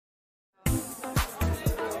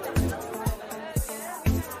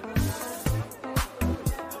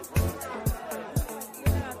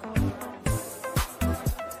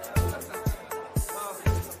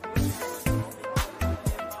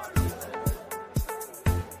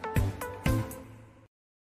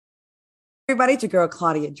Everybody, it's your girl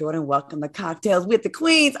Claudia Jordan. Welcome to Cocktails with the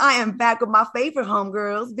Queens. I am back with my favorite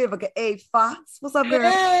homegirls, Vivica A. Fox. What's up,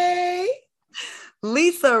 girl? Hey.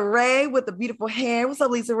 Lisa Ray with the beautiful hair. What's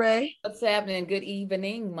up, Lisa Ray? What's happening? Good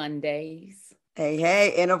evening, Mondays.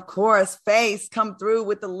 Hey. And of course, Face come through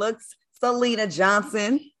with the looks, Selena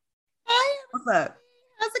Johnson. Hey. What's up?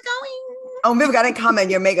 How's it going? Oh, Vivica, I didn't comment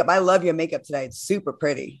on your makeup. I love your makeup today. It's super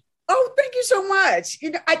pretty. Oh, thank you so much.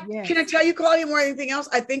 Can I tell you, Claudia, more than anything else?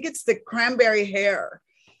 I think it's the cranberry hair.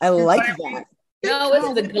 I like that. No,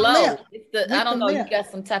 it's the glow. I don't know. You got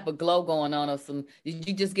some type of glow going on, or some. Did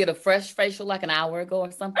you just get a fresh facial like an hour ago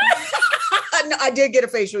or something? No, I did get a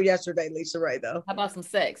facial yesterday, Lisa Ray, though. How about some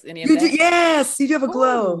sex? Any of You that? do, yes, you do have a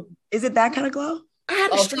glow. Is it that kind of glow? I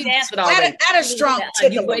had a strong, answered already. I had a strong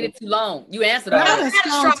tickle. You waited too long. You answered I already. had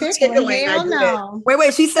a strong tickling. Hell no.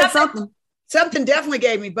 Wait, she said something. Something definitely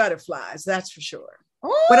gave me butterflies, that's for sure.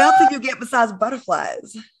 What else did you get besides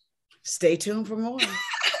butterflies? Stay tuned for more.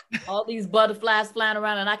 All these butterflies flying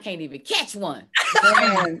around and I can't even catch one.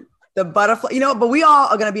 Man, the butterfly, but we all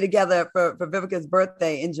are going to be together for Vivica's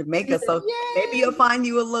birthday in Jamaica. So maybe you'll find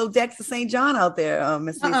you a little Dexter St. John out there,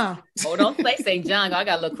 Miss Lisa. Oh, don't say St. John. I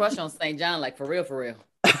got a little crush on St. John, like for real.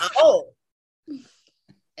 Oh,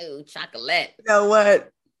 chocolate. You know what?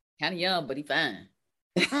 Kind of young, but he fine.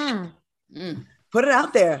 Put it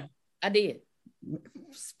out there. I did.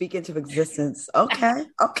 Speak into existence. Okay,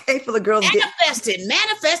 for the girls.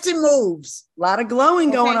 Manifesting moves. A lot of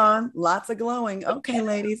glowing going on. Lots of glowing. Okay,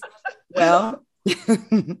 ladies. Well,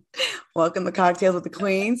 welcome to Cocktails with the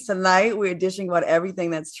Queens. Tonight, we're dishing about everything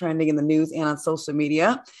that's trending in the news and on social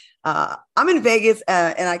media. I'm in Vegas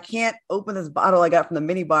and I can't open this bottle I got from the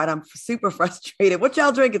mini bar. And I'm super frustrated. What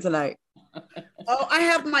y'all drinking tonight? Oh, I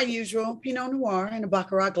have my usual Pinot Noir in a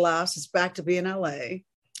Baccarat glass. It's back to be in LA.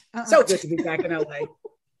 So good to be back in LA.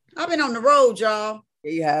 I've been on the road, y'all.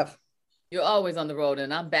 Yeah, you have. You're always on the road,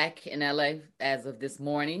 and I'm back in LA as of this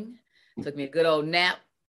morning. Took me a good old nap,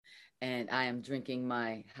 and I am drinking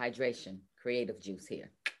my hydration creative juice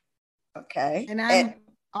here. Okay. And I'm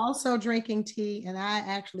also drinking tea, and I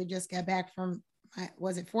actually just got back from,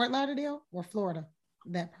 was it Fort Lauderdale or Florida?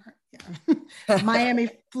 That part. Yeah. Miami,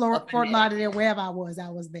 Fort Lauderdale, wherever I was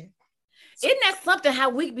there. Isn't that something how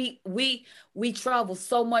we travel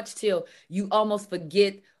so much till you almost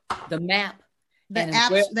forget the map, the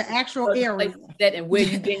actual area that and where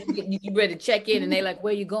you ready to check in, and they like,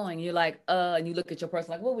 where you going? You're like, and you look at your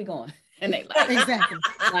person like, where we going? And they like, exactly.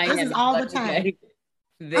 This is all the time.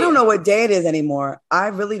 I don't know what day it is anymore. I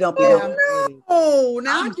really don't. Oh,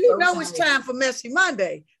 now you know it's time for Messy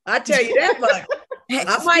Monday. I tell you that much.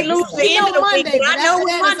 I might lose the end of the week, but I know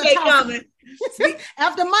when Monday coming.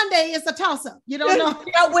 After Monday, it's a toss-up. You don't know.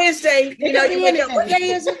 Wednesday, you wake up. What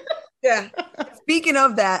day is it? Yeah. Speaking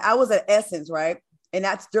of that, I was at Essence, right? And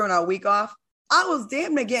that's during our week off. I was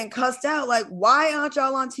damn near getting cussed out. Like, why aren't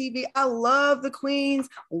y'all on TV? I love the Queens.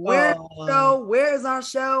 Where's the show? Where is our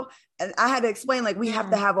show? And I had to explain, like, we have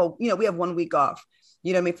to have we have 1 week off,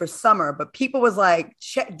 you know what I mean, for summer. But people was like,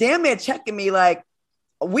 damn near checking me, like,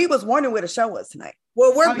 we was wondering where the show was tonight.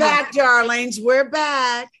 Well, we're back, darlings. We're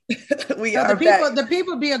back. The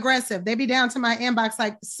people be aggressive. They be down to my inbox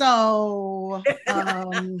like, so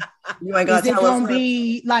you ain't gonna tell us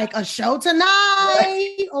be like a show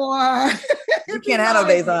tonight, or you can't have no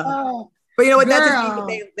days off. But you know what?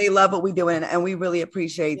 That's they love what we do, and we really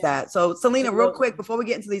appreciate that. So, Selena, real quick before we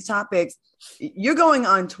get into these topics, you're going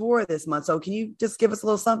on tour this month. So, can you just give us a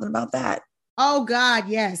little something about that? Oh God,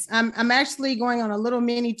 yes. I'm actually going on a little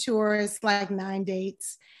mini tour. It's like 9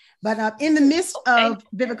 dates, but in the midst of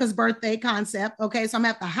Vivica's birthday concept. Okay, so I'm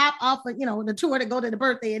gonna have to hop off of the tour to go to the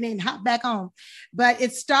birthday and then hop back on. But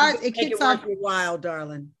it kicks off. Worth your while,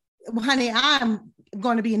 darling. Honey, I'm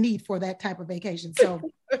going to be in need for that type of vacation. So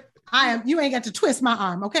you ain't got to twist my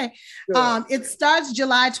arm. Okay. Sure. It starts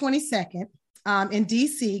July 22nd. In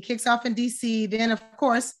DC, kicks off in DC. Then, of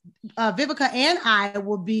course, Vivica and I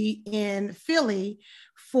will be in Philly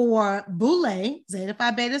for Boule, Zeta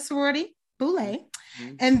Phi Beta Sorority, Boule.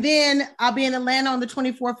 Mm-hmm. And then I'll be in Atlanta on the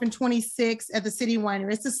 24th and 26th at the City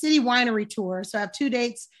Winery. It's a City Winery tour. So I have 2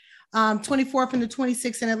 dates, 24th and the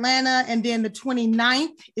 26th in Atlanta. And then the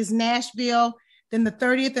 29th is Nashville. Then the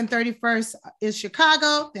 30th and 31st is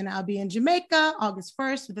Chicago. Then I'll be in Jamaica, August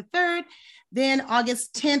 1st to the 3rd. Then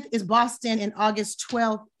August 10th is Boston, and August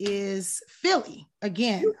 12th is Philly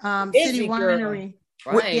again. City Winery.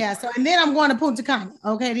 Right. Yeah. So, and then I'm going to Punta Cana.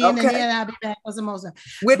 Okay. And then I'll be back for Somoza.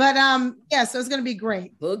 So it's going to be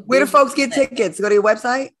great. Where do folks get tickets? Go to your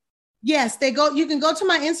website? Yes, you can go to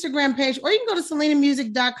my Instagram page, or you can go to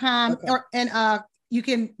selenamusic.com and you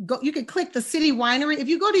can click the City Winery. If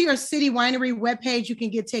you go to your City Winery webpage, you can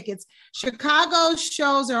get tickets. Chicago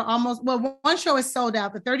shows are almost, well, one show is sold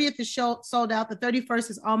out. The 30th is sold out. The 31st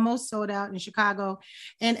is almost sold out in Chicago,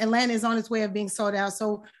 and Atlanta is on its way of being sold out.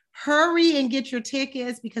 So hurry and get your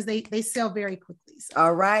tickets because they sell very quickly. So.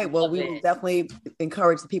 All right. Well, we will definitely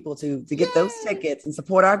encourage the people to get those tickets and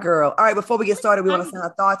support our girl. All right. Before we get started, we want to send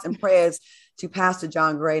our thoughts and prayers to Pastor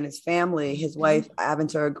John Gray and his family. His wife,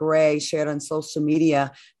 Aventura Gray, shared on social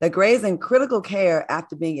media that Gray is in critical care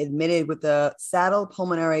after being admitted with a saddle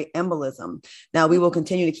pulmonary embolism. Now, we will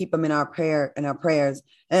continue to keep him in our prayers.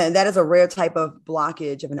 And that is a rare type of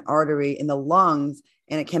blockage of an artery in the lungs,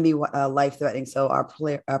 and it can be life-threatening. So I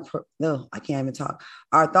can't even talk.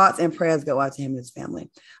 Our thoughts and prayers go out to him and his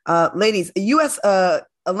family. Ladies, U.S.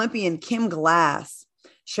 Olympian Kim Glass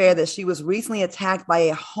shared that she was recently attacked by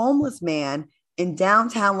a homeless man in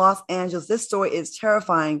downtown Los Angeles. This story is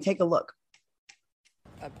terrifying. Take a look.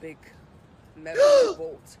 A big metal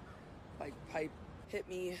bolt, like pipe, hit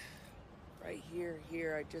me right here.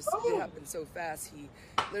 It happened so fast. He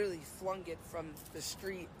literally flung it from the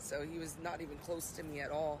street, so he was not even close to me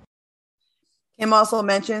at all. Kim also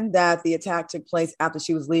mentioned that the attack took place after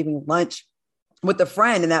she was leaving lunch with a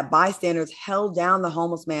friend, and that bystanders held down the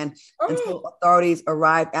homeless man until authorities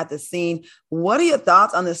arrived at the scene. What are your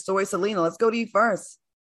thoughts on this story, Selena? Let's go to you first.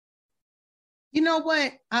 You know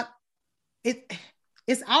what?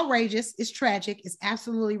 It's outrageous. It's tragic. It's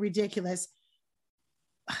absolutely ridiculous.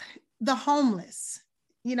 The homeless,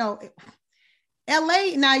 LA,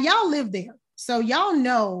 now y'all live there. So y'all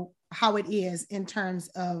know how it is in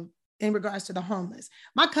regards to the homeless.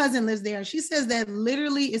 My cousin lives there, and she says that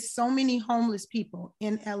literally is so many homeless people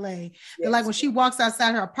in LA. Yes. That like when she walks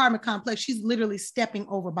outside her apartment complex, she's literally stepping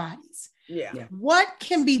over bodies. Yeah. What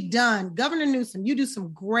can be done? Governor Newsom, you do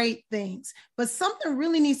some great things, but something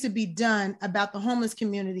really needs to be done about the homeless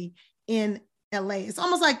community in LA. It's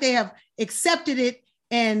almost like they have accepted it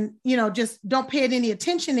and, just don't pay it any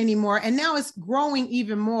attention anymore. And now it's growing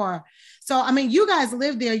even more. So, I mean, you guys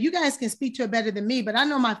live there. You guys can speak to it better than me, but I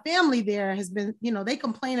know my family there has been, they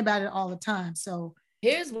complain about it all the time. So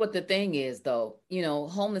here's what the thing is, though.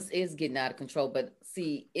 Homeless is getting out of control, but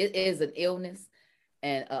see, it is an illness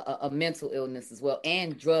and a mental illness as well,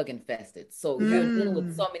 and drug infested. So you're dealing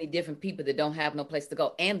with so many different people that don't have no place to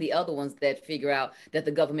go, and the other ones that figure out that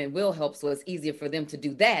the government will help. So it's easier for them to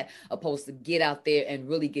do that opposed to get out there and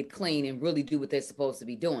really get clean and really do what they're supposed to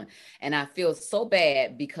be doing. And I feel so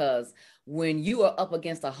bad because when you are up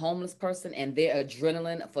against a homeless person and their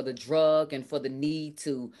adrenaline for the drug and for the need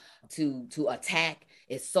to attack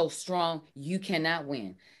is so strong, you cannot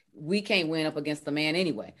win. We can't win up against the man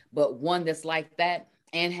anyway, but one that's like that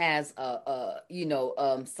and has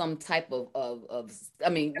some type of I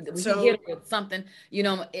mean, so we hit it with something,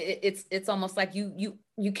 it's almost like you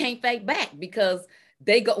can't fight back because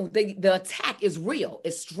the attack is real.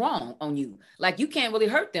 It's strong on you. Like you can't really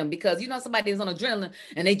hurt them because somebody is on adrenaline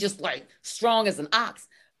and they just like strong as an ox.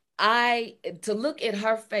 To look at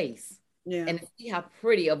her face. Yeah. And to see how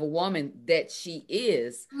pretty of a woman that she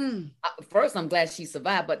is. First, I'm glad she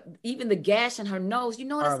survived, but even the gash in her nose, that's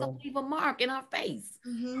gonna leave a mark in her face.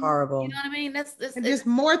 Horrible. You know what I mean? That's there's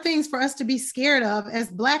more things for us to be scared of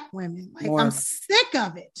as Black women. Like I'm sick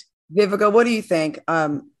of it. Vivica, what do you think?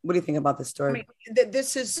 What do you think about this story? I mean,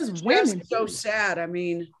 this is just so sad. I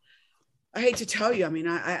mean, I hate to tell you, I mean,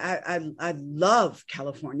 I love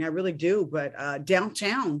California, I really do, but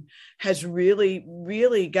downtown has really,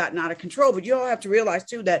 really gotten out of control. But you all have to realize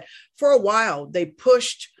too that for a while they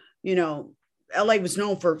pushed, LA was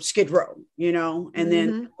known for Skid Row, and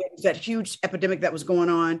then there was that huge epidemic that was going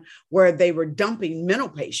on where they were dumping mental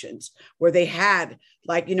patients, where they had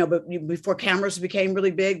but before cameras became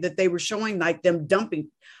really big, that they were showing like them dumping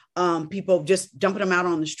people, just dumping them out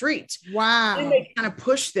on the streets. Wow. And they kind of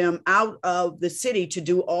pushed them out of the city to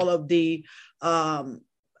do all of the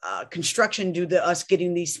construction due to us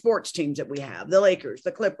getting these sports teams that we have, the Lakers,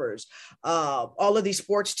 the Clippers, all of these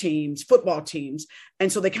sports teams, football teams.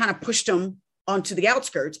 And so they kind of pushed them onto the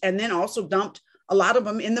outskirts and then also dumped a lot of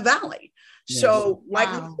them in the valley. Yes. So like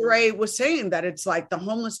Ray was saying, that it's like the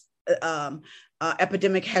homeless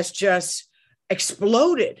epidemic has just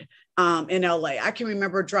exploded in LA. I can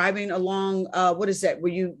remember driving along, where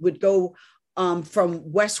you would go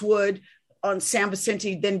from Westwood on San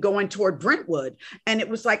Vicente, then going toward Brentwood. And it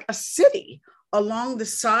was like a city along the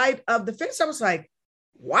side of the fence. I was like,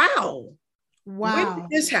 wow. When did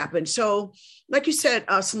this happen? So like you said,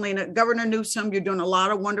 Selena, Governor Newsom, you're doing a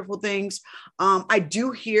lot of wonderful things. I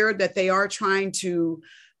do hear that they are trying to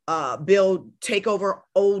take over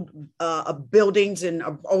old buildings and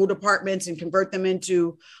old apartments and convert them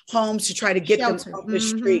into homes to try to get them off the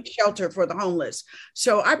street, shelter for the homeless.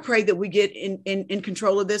 So I pray that we get in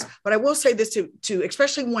control of this. But I will say this to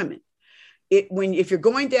especially women. If you're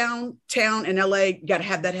going downtown in LA, you got to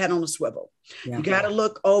have that head on a swivel. Yeah. You got to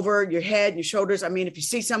look over your head, your shoulders. I mean, if you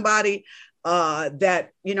see somebody that,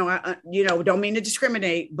 don't mean to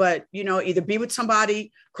discriminate, but, either be with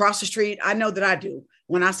somebody across the street. I know that I do.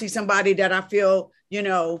 When I see somebody that I feel,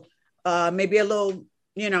 maybe a little,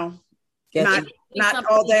 not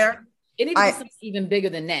all there. It needs to be something even bigger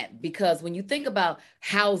than that, because when you think about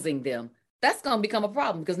housing them, that's going to become a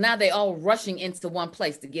problem, because now they're all rushing into one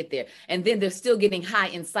place to get there. And then they're still getting high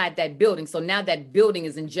inside that building. So now that building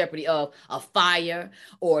is in jeopardy of a fire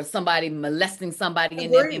or somebody molesting somebody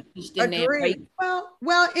in there and pushed in there. Right?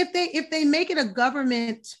 Well, if they make it a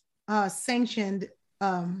government sanctioned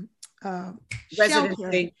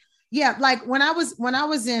residency. Yeah, like when I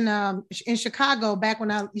was in Chicago, back when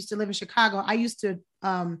I used to live in Chicago, I used to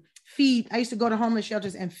go to homeless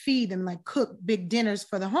shelters and feed them, like cook big dinners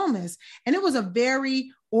for the homeless. And it was a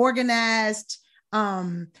very organized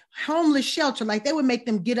homeless shelter. Like they would make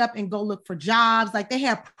them get up and go look for jobs. Like they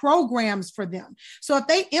had programs for them. So if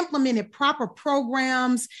they implemented proper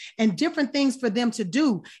programs and different things for them to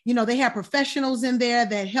do, they had professionals in there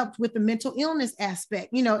that helped with the mental illness aspect.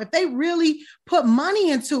 If they really put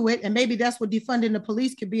money into it, and maybe that's what defunding the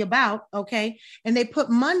police could be about. Okay. And they put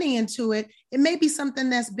money into it, it may be something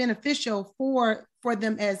that's beneficial for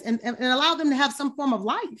them and allow them to have some form of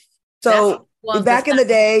life. So back in the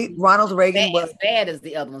day, Ronald Reagan was as bad as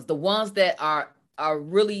the other ones. The ones that are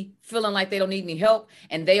really feeling like they don't need any help,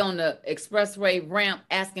 and they on the expressway ramp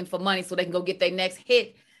asking for money so they can go get their next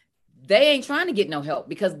hit. They ain't trying to get no help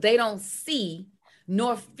because they don't see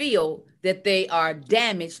nor feel that they are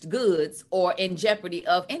damaged goods or in jeopardy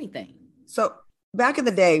of anything. So back in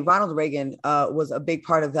the day, Ronald Reagan was a big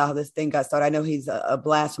part of how this thing got started. I know he's a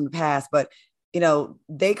blast from the past, but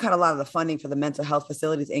they cut a lot of the funding for the mental health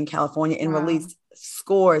facilities in California and released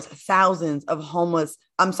thousands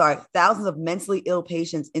of mentally ill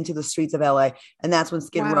patients into the streets of LA. And that's when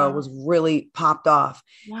Skid Row was really popped off.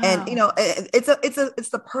 Wow. And, it's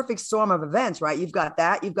the perfect storm of events, right? You've got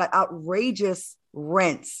that, you've got outrageous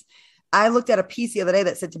rents. I looked at a piece the other day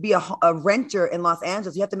that said to be a renter in Los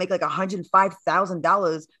Angeles, you have to make like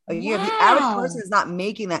 $105,000 a year. Wow. The average person is not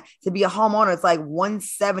making that. To be a homeowner, it's like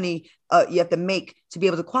 $170 you have to make to be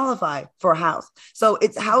able to qualify for a house. So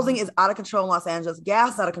housing is out of control in Los Angeles.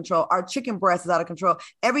 Gas is out of control. Our chicken breast is out of control.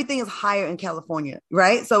 Everything is higher in California,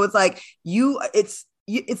 right? So it's like it's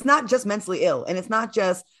not just mentally ill, and it's not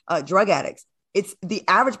just drug addicts. It's the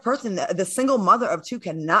average person, the single mother of two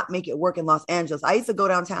cannot make it work in Los Angeles. I used to go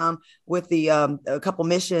downtown with a couple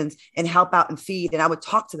missions and help out and feed, and I would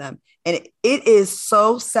talk to them. And it is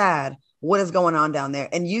so sad what is going on down there.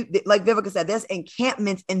 And like Vivica said, there's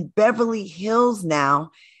encampments in Beverly Hills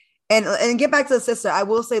now. And get back to the sister, I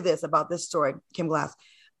will say this about this story, Kim Glass.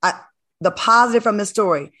 The positive from this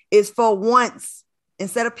story is, for once,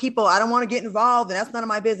 instead of people, I don't want to get involved and that's none of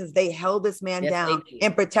my business, they held this man down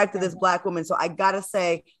and protected this Black woman. So I got to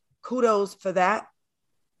say kudos for that,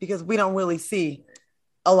 because we don't really see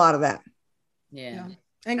a lot of that. Yeah.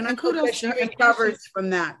 And kudos she recovers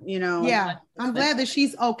from that, Yeah. I'm glad that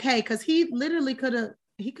she's okay, because he literally could have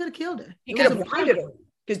killed her. He could have blinded her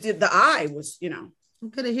because the eye was, He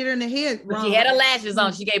could have hit her in the head. But she had her lashes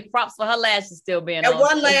on. She gave props for her lashes still being on. That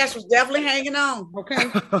one lash was definitely hanging on.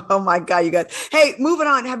 Okay. Oh my God, you guys. Hey, moving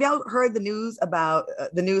on. Have y'all heard the news about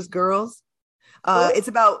the News Girls? It's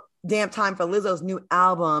about damn time for Lizzo's new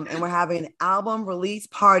album, and we're having an album release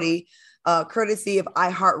party courtesy of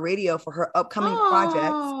iHeartRadio for her upcoming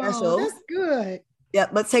project special. That's good. Yeah,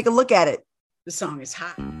 let's take a look at it. The song is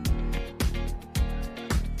hot.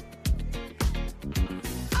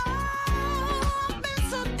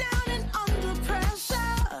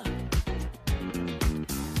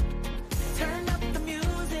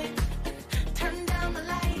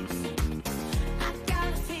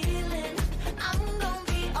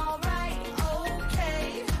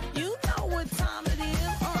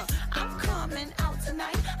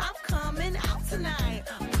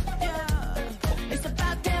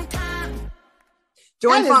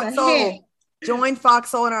 Join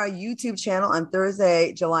Fox Soul on our YouTube channel on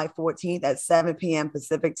Thursday, July 14th at 7 p.m.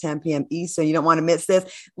 Pacific, 10 p.m. Eastern. You don't want to miss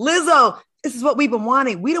this. Lizzo, this is what we've been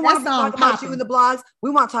wanting. We don't want to talk about you in the blogs. We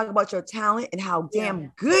want to talk about your talent and how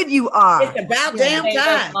damn good you are. It's about damn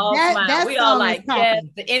time. We all like, yes,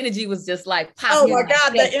 the energy was just like popping. Oh my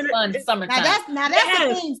God, the energy. Summertime. Now that's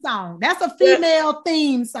a theme song. That's a female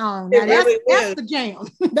theme song. Now that's the jam.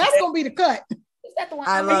 That's gonna be the cut. Is that the one?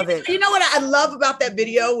 I love it. You know what I love about that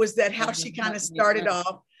video was that how she kind of started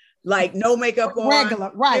off like no makeup on,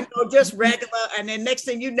 regular, right? Just regular, and then next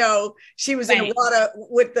thing you know, she was in the water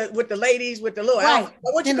with the ladies with the little outfit.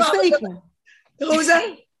 What you call it? Who's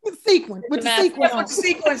that? With sequin on.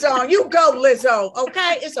 Sequins on. You go, Lizzo.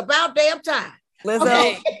 Okay, it's about damn time.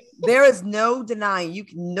 Lizzo, there is no denying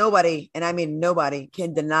nobody, and I mean nobody,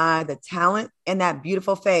 can deny the talent and that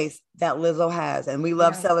beautiful face that Lizzo has. And we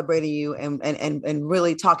love celebrating you and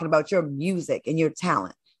really talking about your music and your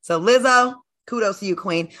talent. So Lizzo, kudos to you,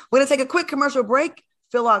 Queen. We're going to take a quick commercial break,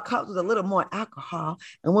 fill our cups with a little more alcohol,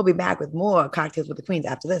 and we'll be back with more Cocktails with the Queens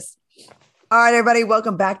after this. All right, everybody,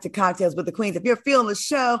 welcome back to Cocktails with the Queens. If you're feeling the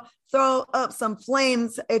show, throw up some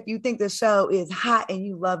flames if you think the show is hot and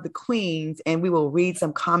you love the Queens, and we will read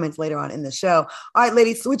some comments later on in the show. All right,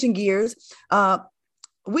 ladies, switching gears.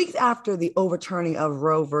 Weeks after the overturning of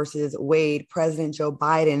Roe versus Wade, President Joe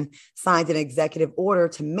Biden signed an executive order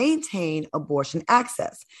to maintain abortion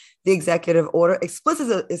access. The executive order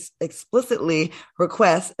explicitly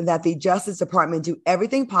requests that the Justice Department do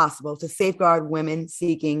everything possible to safeguard women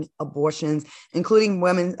seeking abortions, including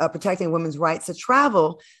protecting women's rights to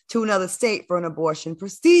travel to another state for an abortion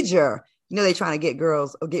procedure. You know, they're trying to get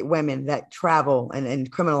girls or get women that travel and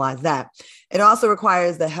criminalize that. It also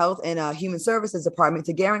requires the Health and Human Services Department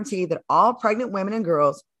to guarantee that all pregnant women and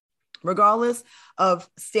girls, regardless of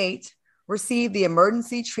state, receive the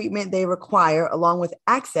emergency treatment they require, along with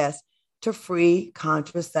access to free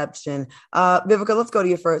contraception. Vivica, let's go to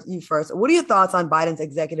you first. What are your thoughts on Biden's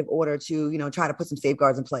executive order to, try to put some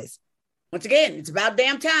safeguards in place? Once again, it's about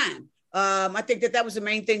damn time. I think that was the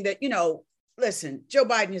main thing that, listen, Joe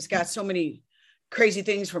Biden has got so many crazy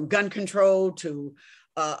things from gun control to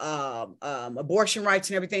abortion rights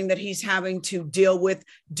and everything that he's having to deal with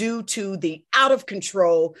due to the out of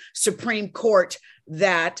control Supreme Court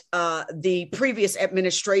that the previous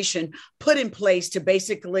administration put in place to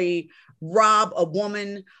basically rob a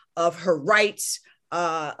woman of her rights,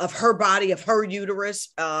 of her body, of her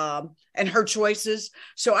uterus, and her choices.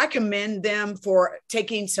 So I commend them for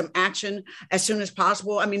taking some action as soon as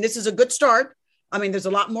possible. I mean, this is a good start. I mean, there's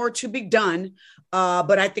a lot more to be done,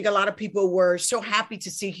 but I think a lot of people were so happy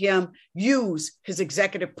to see him use his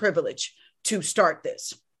executive privilege to start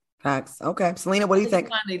this. Facts. Okay. Selena, what do you think?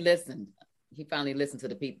 He finally listened to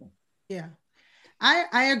the people. Yeah.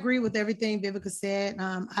 I agree with everything Vivica said.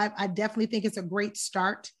 I definitely think it's a great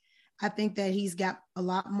start. I think that he's got a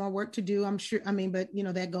lot more work to do. I'm sure. I mean, but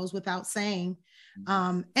that goes without saying.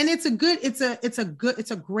 And it's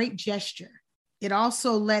a great gesture. It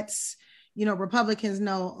also lets, Republicans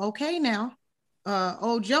know, okay, now,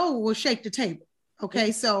 old Joe will shake the table.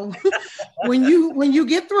 Okay. So when you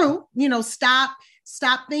get through,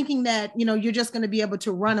 stop thinking that, you're just going to be able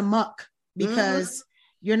to run amok because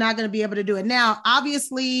you're not going to be able to do it. Now,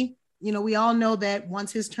 obviously, we all know that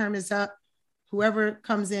once his term is up, whoever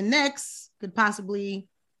comes in next could possibly,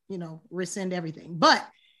 rescind everything. But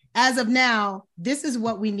as of now, this is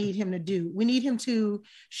what we need him to do. We need him to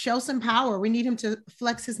show some power. We need him to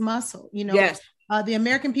flex his muscle. Yes. The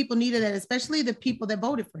American people needed that, especially the people that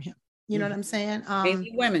voted for him. You know what I'm saying?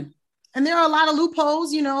 Mainly women. And there are a lot of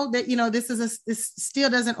loopholes, that, this still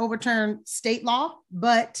doesn't overturn state law,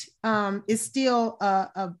 but it's still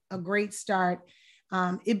a great start.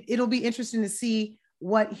 It'll be interesting to see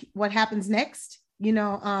what happens next,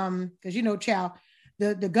 because, child,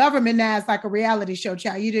 the government now is like a reality show,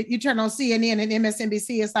 child. You turn on CNN and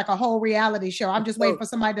MSNBC, it's like a whole reality show. I'm just waiting for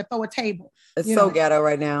somebody to throw a table. It's so ghetto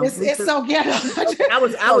right now. It's so ghetto. I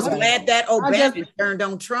was glad that Obama turned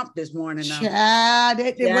on Trump this morning. Child,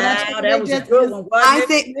 that was a good one.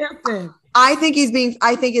 I think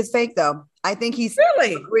it's fake though. I think he's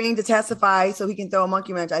really agreeing to testify so he can throw a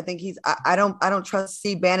monkey wrench. I think I don't trust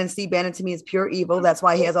Steve Bannon. Steve Bannon to me is pure evil. That's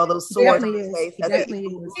why he has all those swords on his face. But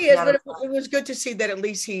it was good to see that at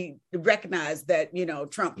least he recognized that,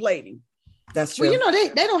 Trump played him. That's true. Well, they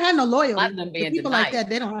don't have no loyalty. People like that,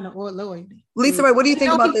 they don't have no loyalty. Lisa Ray, what do you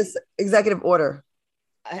think about this executive order?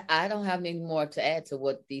 I don't have any more to add to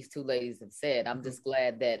what these two ladies have said. I'm just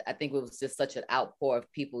glad that I think it was just such an outpour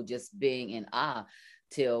of people just being in awe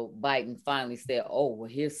till Biden finally said, oh, well,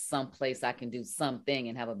 here's some place I can do something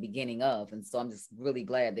and have a beginning of. And so I'm just really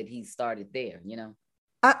glad that he started there,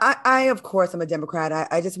 I of course, I'm a Democrat.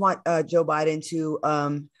 I just want Joe Biden to,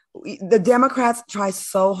 the Democrats try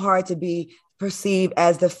so hard to be perceived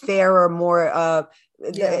as the fairer, more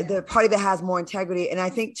the party that has more integrity. And I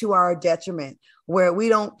think to our detriment, where we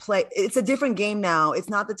don't play, it's a different game now. It's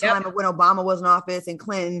not the time of when Obama was in office and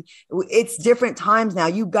Clinton. It's different times now.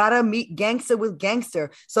 You got to meet gangster with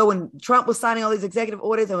gangster. So when Trump was signing all these executive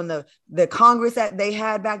orders, and when the Congress that they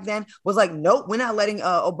had back then was like, nope, we're not letting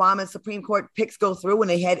Obama's Supreme Court picks go through when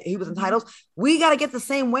he was entitled. We got to get the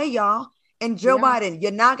same way, y'all. And Joe Biden,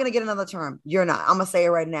 you're not going to get another term. You're not. I'm going to say it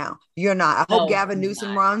right now. You're not. I hope Gavin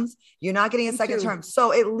Newsom runs. You're not getting a second term.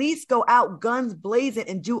 So at least go out guns blazing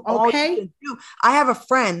and do all you can do. I have a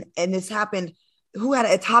friend, and this happened, who had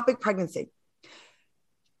an ectopic pregnancy,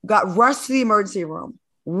 got rushed to the emergency room,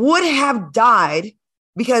 would have died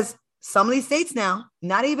because some of these states now,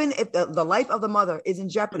 not even if the life of the mother is in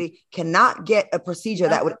jeopardy, cannot get a procedure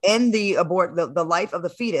that would end the life of the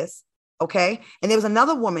fetus. Okay. And there was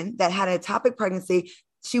another woman that had an ectopic pregnancy.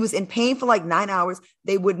 She was in pain for like 9 hours.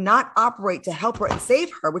 They would not operate to help her and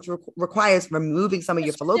save her, which requires removing some of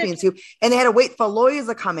your fallopian tube. And they had to wait for lawyers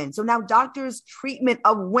to come in. So now doctors' treatment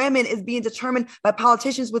of women is being determined by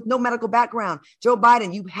politicians with no medical background. Joe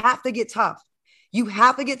Biden, you have to get tough. You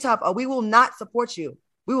have to get tough, or we will not support you.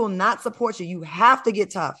 We will not support you. You have to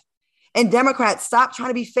get tough. And Democrats, stop trying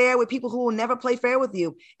to be fair with people who will never play fair with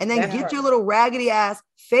you. And then get your little raggedy ass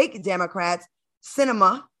fake Democrats,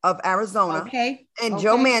 Sinema of Arizona, and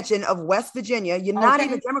Joe Manchin of West Virginia. You're not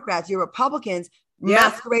even Democrats. You're Republicans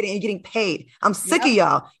masquerading and getting paid. I'm sick of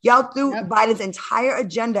y'all. Y'all threw Biden's entire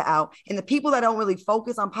agenda out. And the people that don't really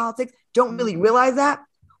focus on politics don't really realize that.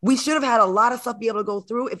 We should have had a lot of stuff be able to go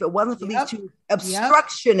through if it wasn't for these two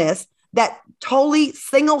obstructionists that totally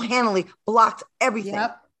single-handedly blocked everything.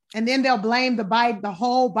 And then they'll blame the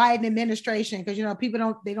whole Biden administration because, people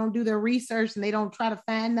don't do their research and they don't try to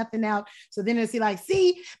find nothing out. So then they'll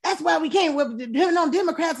see that's why we can't depend on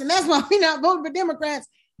Democrats, and that's why we're not voting for Democrats.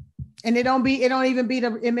 And it don't even be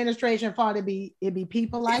the administration fault. It'd be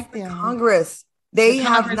people like them. Congress. They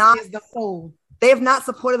have not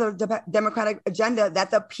supported the Democratic agenda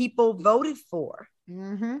that the people voted for.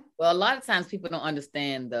 Mm-hmm. Well, a lot of times people don't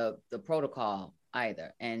understand the protocol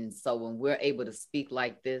either. And so when we're able to speak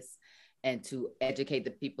like this and to educate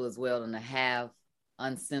the people as well and to have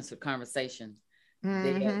uncensored conversations,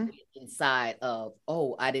 they're inside of,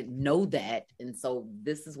 I didn't know that. And so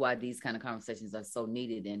this is why these kind of conversations are so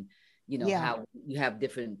needed. And, how you have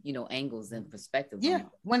different, angles and perspectives. Yeah.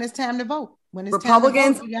 When it's time to vote. When it's Republicans,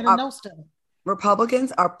 time to vote, you gotta know stuff.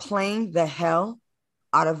 Republicans are playing the hell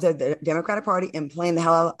out of the Democratic Party and playing the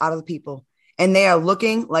hell out of the people. And they are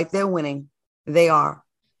looking like they're winning. They are.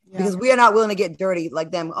 Because we are not willing to get dirty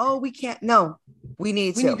like them. Oh, we can't. No, we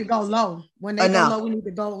need to go low. When they go low, we need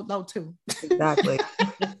to go low too. Exactly.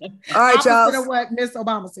 All right, y'all. Of what Miss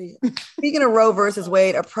Obama said. Speaking of Roe versus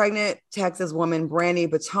Wade, a pregnant Texas woman, Brittney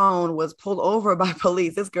Batone, was pulled over by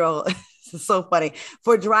police. This girl is so funny,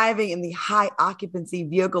 for driving in the high occupancy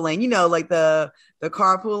vehicle lane. Like the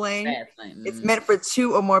carpool lane. It's meant for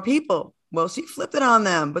 2 or more people. Well, she flipped it on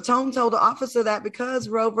them. Batone told the officer that because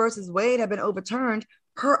Roe versus Wade had been overturned,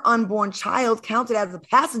 her unborn child counted as a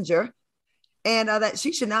passenger, and that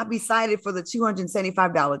she should not be cited for the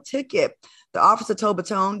 $275 ticket. The officer told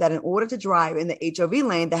Batone that in order to drive in the HOV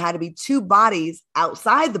lane, there had to be 2 bodies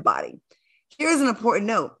outside the body. Here's an important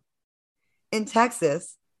note. In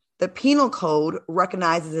Texas, the penal code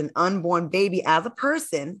recognizes an unborn baby as a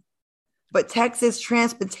person, but Texas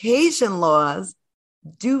transportation laws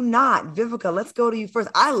do not. Vivica, let's go to you first.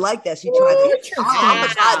 I like that she tried this. I'm gonna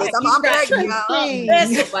try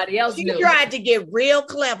this. Somebody else she tried to get real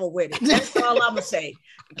clever with it. That's all I'm gonna say.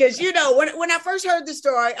 Because when I first heard the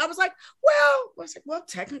story, I was like, well,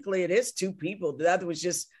 technically it is 2 people. The other was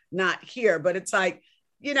just not here. But it's like,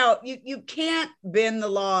 you can't bend the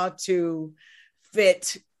law to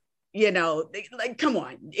fit. Come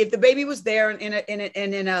on. If the baby was there in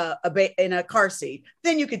a car seat,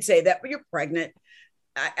 then you could say that. But you're pregnant.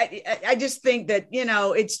 I just think that,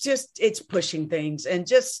 it's pushing things, and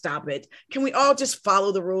just stop it. Can we all just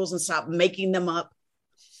follow the rules and stop making them up?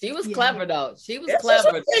 She was clever though. She was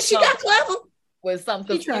clever. She got clever with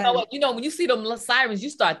something. When you see them sirens, you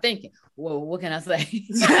start thinking, well, what can I say?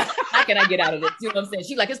 How can I get out of this? You know what I'm saying?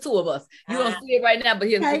 She's like, it's 2 of us. You don't see it right now, but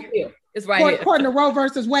here's the deal. It's right here. According to Roe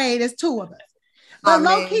versus Wade, it's 2 of us. But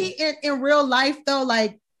low key in real life though,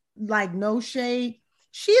 like no shade,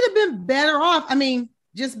 she'd have been better off.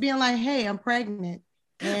 Just being like, hey, I'm pregnant.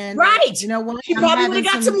 And right. You know what? She probably would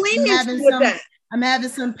have got some leniency with that. I'm having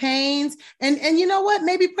some pains. And you know what?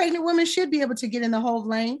 Maybe pregnant women should be able to get in the whole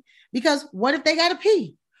lane, because what if they got to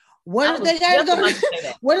pee? What if they got to go?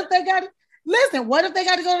 What if they got to? Listen, what if they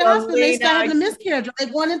got to go to the hospital? They start having a miscarriage, or they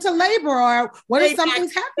going into labor, or what if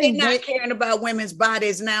something's happening? They're not caring about women's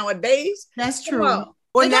bodies nowadays. That's true. Well,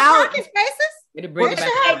 they now got parking spaces. It'll bring it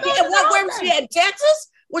back. Where was she at? Texas?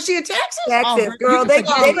 Was she in Texas? Texas, girl. They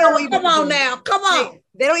don't even come on now. Come on.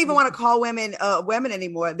 They don't even want to call women women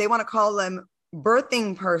anymore. They want to call them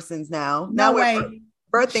birthing persons now. No way.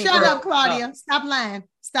 Birthing. Shut up, Claudia. Stop lying.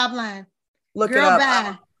 Stop lying. Look Girl, it up.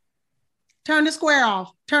 bye. Turn the square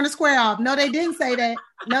off. Turn the square off. No, they didn't say that.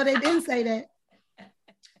 No, they didn't say that.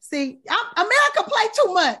 See, America play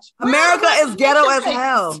too much. America is ghetto as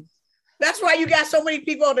hell. That's why you got so many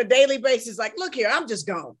people on a daily basis. Like, look here, I'm just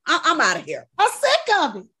gone. I'm out of here. I'm sick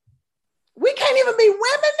of it. We can't even be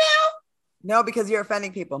women now. No, because you're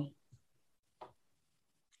offending people.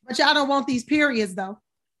 But y'all don't want these periods, though.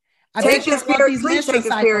 Take this period. Please take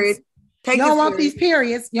this period. You don't want these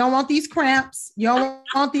periods. You don't want these cramps. You don't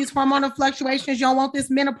want these hormonal fluctuations. You don't want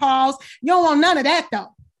this menopause. You don't want none of that,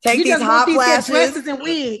 though. Take these hot flashes. Dresses and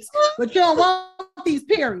wigs, but you don't want these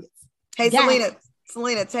periods. Hey,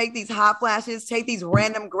 Selena, take these hot flashes. Take these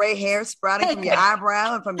random gray hairs sprouting from your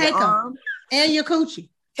eyebrow and from your arm. And your coochie.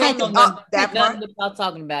 Take them. That part. I'm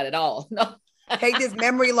talking about it all. No. Take this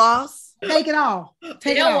memory loss. Take it all.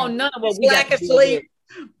 Take it all. Want none of what we got to sleep.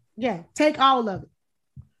 Yeah, take all of it.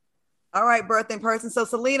 All right, birthing person. So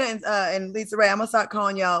Selena and Lisa Ray, I'm gonna start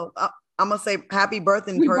calling y'all. I'm gonna say happy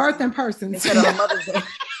birthing person. Birthing persons instead of Mother's Day.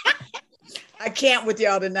 I can't with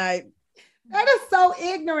y'all tonight. That is so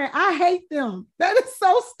ignorant. I hate them. That is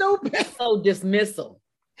so stupid. So dismissal.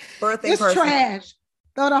 Birthing it's person. Trash.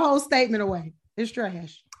 Throw the whole statement away. It's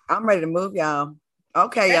trash. I'm ready to move, y'all.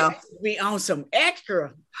 Okay, y'all. We on some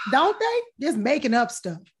extra. Don't they? Just making up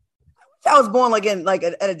stuff. I was born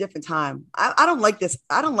at a different time. I don't like this.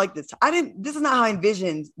 I don't like this. This is not how I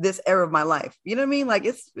envisioned this era of my life. You know what I mean? Like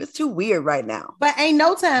it's too weird right now. But ain't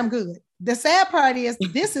no time good. The sad part is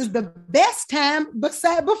this is the best time before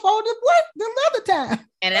the other time.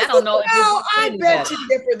 And I don't know. No, I bet you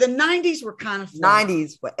different. The 90s were kind of fun.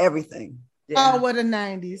 90s for everything. Yeah. Oh, what the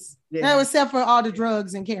 90s. Yeah. That was except for all the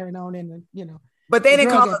drugs and carrying on in the, But they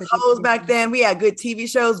didn't call us hoes back then. We had good TV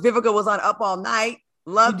shows. Vivica was on Up All Night.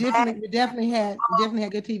 Love that. We definitely had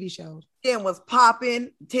good TV shows. Skin was popping,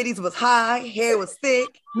 titties was high, hair was thick.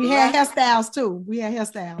 We had hairstyles too. We had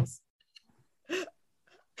hairstyles.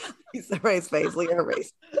 Lisa Ray's face, look at her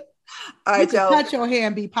face. All right, y'all. Cut your hair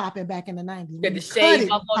and be popping back in the 90s. Get the shade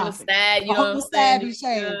up on the side, you know what I'm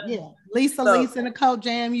saying? Yeah. Lisa in the coat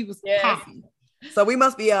jam, you was popping. So we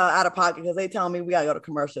must be out of pocket because they telling me we gotta go to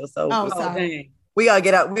commercial. So sorry. We gotta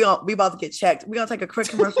get out. We about to get checked. We're gonna take a quick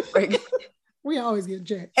commercial break. We always get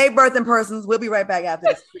checked. Hey, birthing persons, we'll be right back after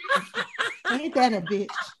this. Ain't that a bitch?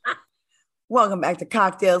 Welcome back to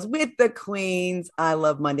Cocktails with the Queens. I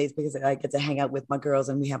love Mondays because I get to hang out with my girls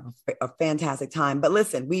and we have a fantastic time. But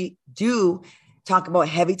listen, we do talk about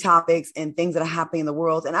heavy topics and things that are happening in the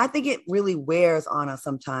world. And I think it really wears on us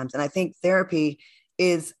sometimes. And I think therapy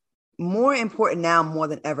is more important now more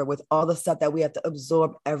than ever with all the stuff that we have to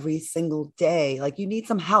absorb every single day. Like you need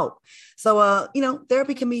some help. So,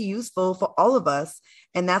 therapy can be useful for all of us.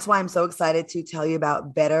 And that's why I'm so excited to tell you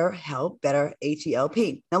about BetterHelp, Better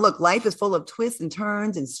H-E-L-P. Now, look, life is full of twists and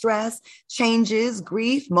turns and stress, changes,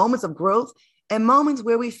 grief, moments of growth, and moments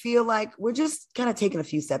where we feel like we're just kind of taking a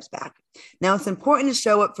few steps back. Now, it's important to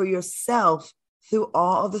show up for yourself through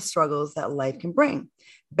all of the struggles that life can bring.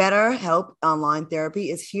 BetterHelp Online Therapy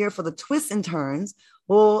is here for the twists and turns,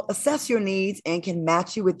 will assess your needs and can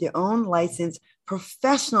match you with your own licensed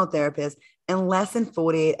professional therapist in less than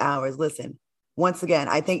 48 hours. Listen, once again,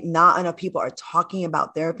 I think not enough people are talking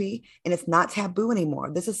about therapy and it's not taboo anymore.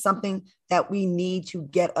 This is something that we need to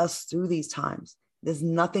get us through these times. There's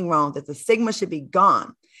nothing wrong with it. The stigma should be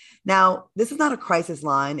gone. Now, this is not a crisis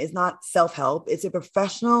line. It's not self-help. It's a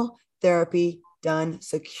professional therapy done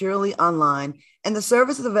securely online, and the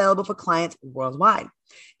service is available for clients worldwide.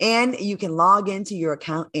 And you can log into your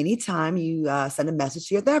account anytime you send a message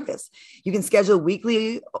to your therapist. You can schedule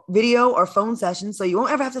weekly video or phone sessions, so you won't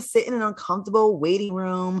ever have to sit in an uncomfortable waiting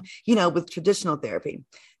room, with traditional therapy.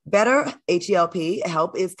 Better H-E-L-P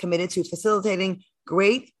Help is committed to facilitating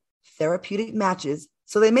great therapeutic matches,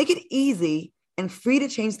 so they make it easy and free to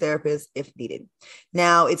change therapists if needed.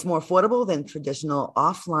 Now, it's more affordable than traditional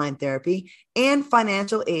offline therapy, and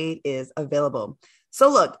financial aid is available. So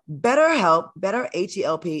look, BetterHelp, Better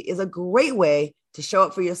H-E-L-P is a great way to show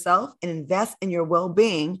up for yourself and invest in your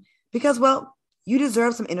well-being because, you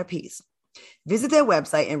deserve some inner peace. Visit their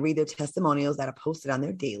website and read their testimonials that are posted on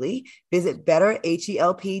their daily. Visit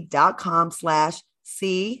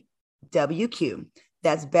betterhelp.com/CWQ.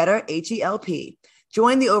 That's Better H-E-L-P.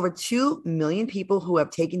 Join the over 2 million people who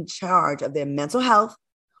have taken charge of their mental health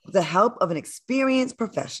with the help of an experienced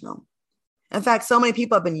professional. In fact, so many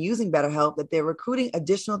people have been using BetterHelp that they're recruiting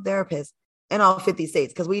additional therapists in all 50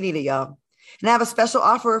 states because we need it, y'all. And I have a special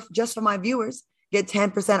offer just for my viewers. Get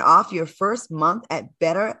 10% off your first month at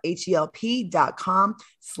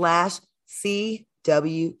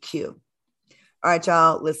betterhelp.com/CWQ. All right,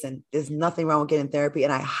 y'all, listen, there's nothing wrong with getting therapy,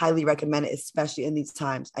 and I highly recommend it, especially in these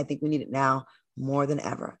times. I think we need it now more than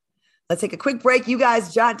ever. Let's take a quick break. You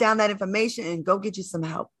guys jot down that information and go get you some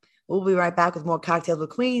help. We'll be right back with more Cocktails with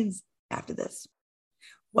Queens after this.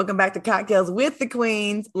 Welcome back to Cocktails with the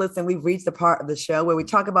Queens. Listen, we've reached the part of the show where we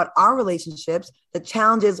talk about our relationships, the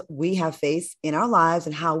challenges we have faced in our lives,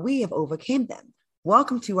 and how we have overcome them.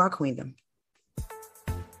 Welcome to our queendom.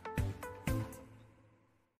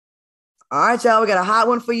 All right, y'all, we got a hot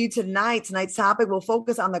one for you tonight. Tonight's topic will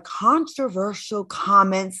focus on the controversial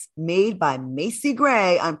comments made by Macy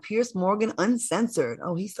Gray on Piers Morgan Uncensored.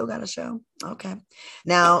 Oh, he still got a show? Okay.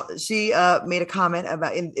 Now, she made a comment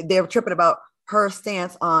about, they were tripping about her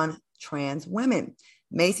stance on trans women.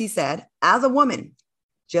 Macy said, as a woman,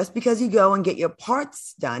 just because you go and get your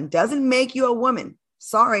parts done doesn't make you a woman.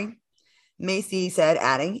 Sorry. Macy said,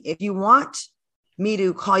 adding, if you want me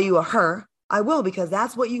to call you a her, I will, because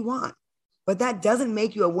that's what you want. But that doesn't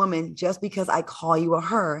make you a woman just because I call you a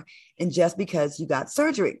her and just because you got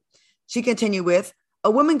surgery. She continued with, a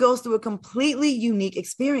woman goes through a completely unique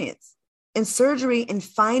experience, and surgery and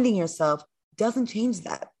finding yourself doesn't change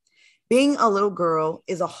that. Being a little girl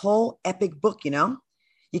is a whole epic book, you know?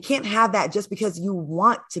 You can't have that just because you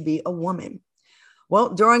want to be a woman. Well,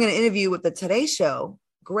 during an interview with the Today Show,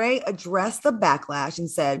 Gray addressed the backlash and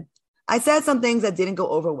said, I said some things that didn't go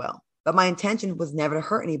over well, but my intention was never to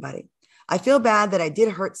hurt anybody. I feel bad that I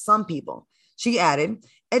did hurt some people. She added,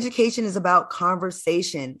 education is about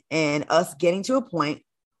conversation and us getting to a point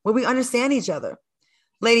where we understand each other.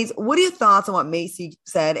 Ladies, what are your thoughts on what Macy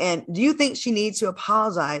said? And do you think she needs to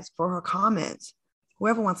apologize for her comments?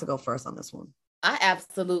 Whoever wants to go first on this one. I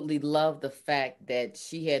absolutely love the fact that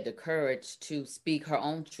she had the courage to speak her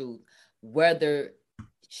own truth, whether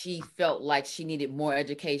she felt like she needed more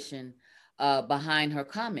education behind her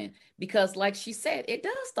comment. Because like she said, it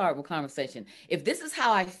does start with conversation. If this is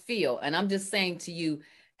how I feel, and I'm just saying to you,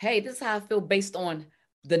 hey, this is how I feel based on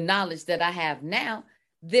the knowledge that I have now,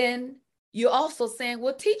 then you're also saying,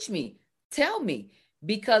 well, teach me, tell me,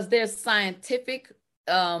 because there's scientific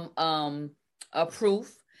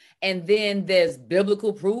proof, and then there's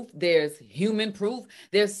biblical proof, there's human proof.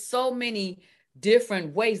 There's so many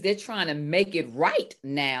different ways they're trying to make it right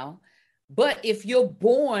now. But if you're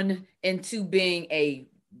born into being a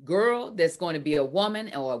girl that's going to be a woman,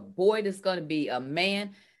 or a boy that's going to be a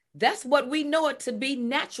man, that's what we know it to be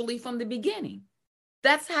naturally from the beginning.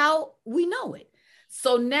 That's how we know it.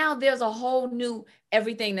 So now there's a whole new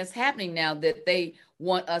everything that's happening now that they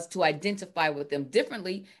want us to identify with them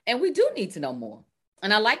differently. And we do need to know more.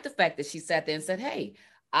 And I like the fact that she sat there and said, hey,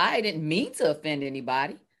 I didn't mean to offend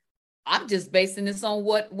anybody. I'm just basing this on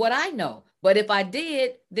what I know. But if I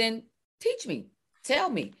did, then teach me, tell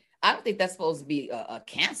me. I don't think that's supposed to be a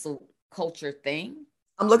cancel culture thing.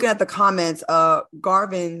 I'm looking at the comments.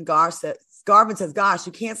 Garvin says, gosh,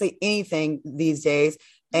 you can't say anything these days.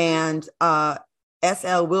 And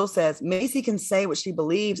SL Will says, Macy can say what she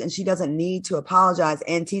believes and she doesn't need to apologize.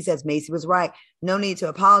 And T says, Macy was right. No need to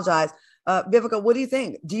apologize. Vivica, what do you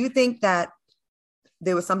think? Do you think that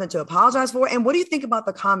there was something to apologize for? And what do you think about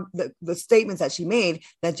the statements that she made,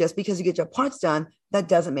 that just because you get your parts done, that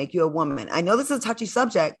doesn't make you a woman? I know this is a touchy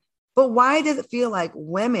subject, but why does it feel like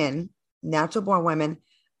women, natural born women,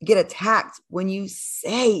 get attacked when you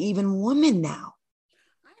say even woman now?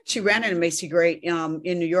 She ran into Macy Gray in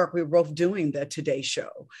New York. We were both doing the Today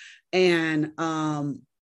Show. And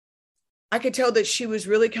I could tell that she was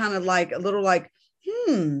really kind of like a little like,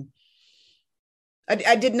 I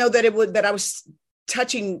didn't know that I was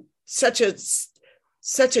touching such a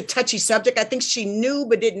touchy subject. I think she knew,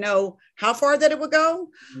 but didn't know how far that it would go.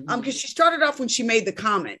 Because she started off when she made the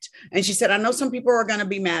comment and she said, I know some people are going to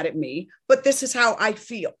be mad at me, but this is how I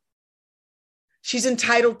feel. She's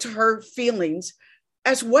entitled to her feelings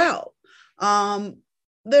as well.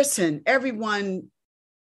 Listen, everyone,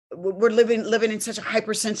 we're living in such a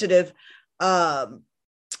hypersensitive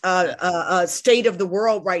state of the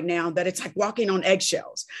world right now that it's like walking on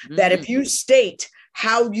eggshells. That if you state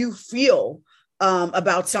how you feel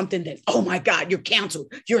about something, then, oh my God, you're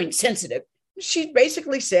canceled, you're insensitive. She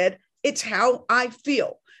basically said, it's how I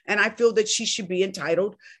feel. And I feel that she should be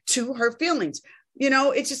entitled to her feelings.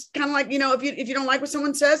 It's just kind of like, if you don't like what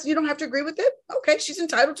someone says, you don't have to agree with it. Okay, she's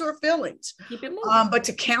entitled to her feelings. Keep it moving. But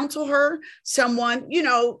to counsel her, someone,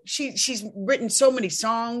 she's written so many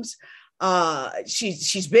songs.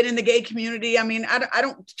 She's been in the gay community. I mean, I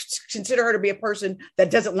don't consider her to be a person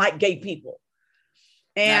that doesn't like gay people.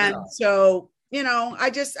 And so,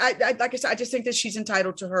 like I said, I just think that she's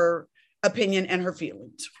entitled to her opinion and her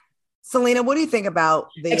feelings. Selena, what do you think about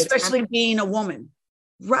especially being a woman?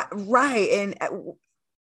 Right. And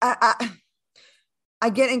I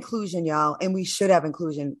get inclusion, y'all, and we should have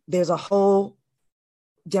inclusion. There's a whole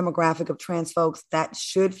demographic of trans folks that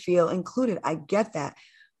should feel included. I get that.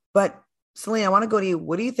 But Selena, I want to go to you.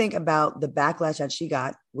 What do you think about the backlash that she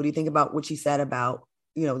got? What do you think about what she said about,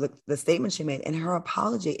 the statement she made and her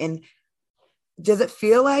apology? And does it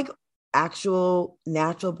feel like actual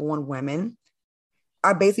natural born women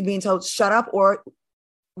are basically being told, shut up, or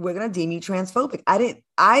we're going to deem you transphobic?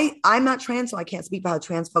 I'm not trans, so I can't speak about how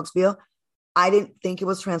trans folks feel. I didn't think it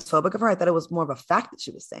was transphobic of her. I thought it was more of a fact that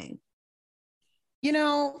she was saying.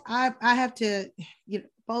 I have to,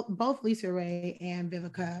 both Lisa Ray and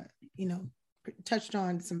Vivica, touched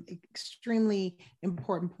on some extremely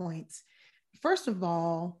important points. First of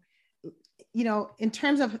all, in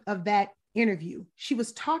terms of that interview, she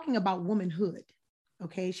was talking about womanhood.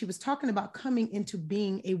 Okay. She was talking about coming into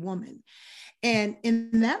being a woman. And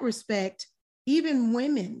in that respect, even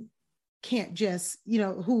women can't just,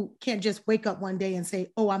 who can't just wake up one day and say,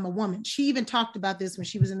 oh, I'm a woman. She even talked about this when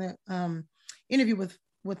she was in the interview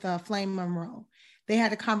with Flame Monroe. They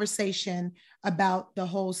had a conversation about the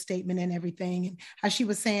whole statement and everything, and how she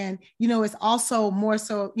was saying, it's also more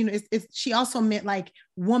so, she also meant like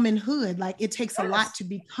womanhood. Like it takes a lot to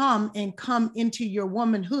become and come into your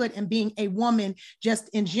womanhood and being a woman just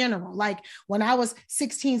in general. Like when I was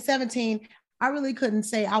 16, 17, I really couldn't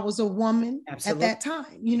say I was a woman at that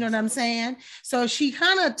time. You know what I'm saying? So she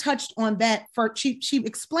kind of touched on that first. She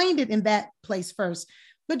explained it in that place first.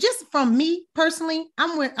 But just from me personally,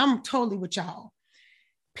 I'm totally with y'all.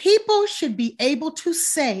 People should be able to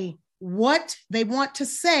say what they want to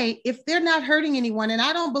say if they're not hurting anyone. And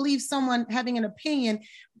I don't believe someone having an opinion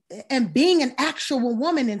and being an actual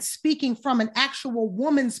woman and speaking from an actual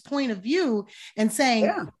woman's point of view and saying,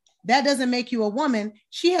 that doesn't make you a woman.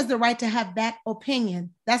 She has the right to have that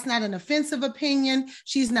opinion. That's not an offensive opinion.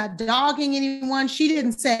 She's not dogging anyone. She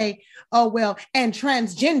didn't say, oh, well, and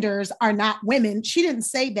transgenders are not women. She didn't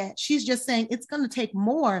say that. She's just saying it's going to take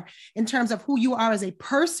more in terms of who you are as a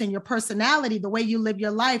person, your personality, the way you live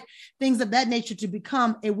your life, things of that nature to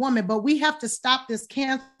become a woman. But we have to stop this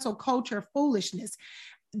cancel culture foolishness.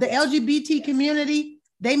 The LGBT community,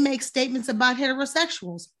 they make statements about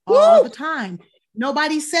heterosexuals all the time.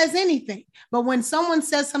 Nobody says anything. But when someone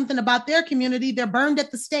says something about their community, they're burned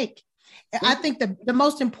at the stake. I think the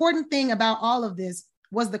most important thing about all of this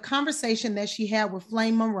was the conversation that she had with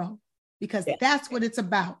Flame Monroe, because that's what it's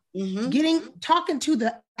about. Talking to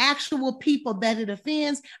the actual people that it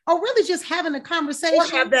offends, or really just having a conversation.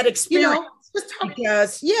 Or have that experience. Just talking.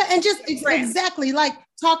 And just exactly like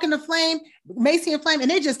talking to Flame, Macy and Flame,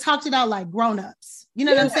 and they just talked it out like grown-ups. You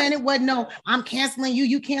know what I'm saying? It wasn't no, I'm canceling you,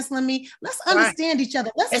 you canceling me. Let's understand each other.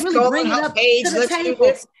 Let's really bring it up to the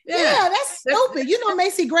table. That's stupid.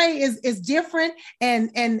 Macy Gray is different and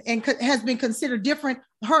has been considered different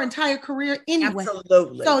her entire career anyway.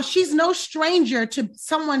 Absolutely. So she's no stranger to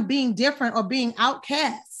someone being different or being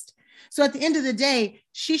outcast. So at the end of the day,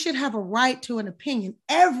 she should have a right to an opinion.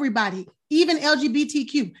 Everybody, even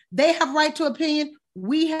LGBTQ, they have right to opinion.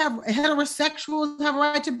 We have heterosexuals have a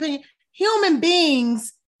right to opinion. Human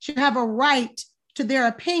beings should have a right to their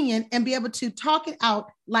opinion and be able to talk it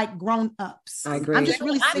out like grown-ups. I agree. I'm just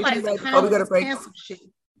really sick of this kind of cancel shit.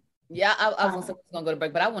 Yeah, I was going to go to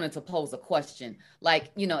break, but I wanted to pose a question.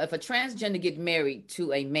 Like, if a transgender get married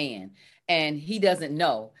to a man and he doesn't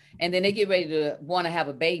know, and then they get ready to want to have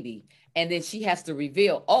a baby, and then she has to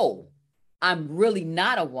reveal, oh, I'm really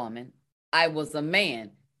not a woman. I was a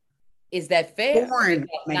man. Is that fair? Born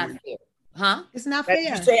not fair? Huh? It's not fair.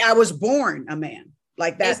 You say I was born a man.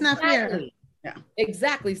 Like that. It's not fair. Yeah.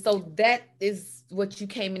 Exactly. So that is what you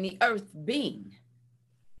came in the earth being.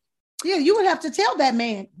 Yeah, you would have to tell that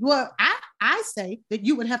man. Well, I say that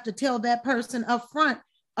you would have to tell that person up front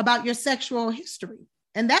about your sexual history.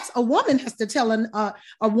 And that's a woman has to tell a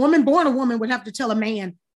woman born a woman would have to tell a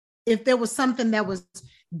man if there was something that was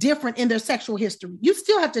different in their sexual history. You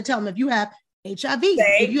still have to tell them if you have HIV,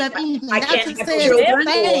 if you have anything. I can't have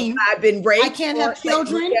children. I've been raped. I can't have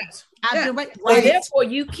children. I've been raped. Right. Therefore,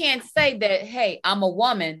 you can't say that, hey, I'm a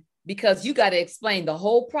woman, because you got to explain the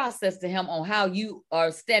whole process to him on how you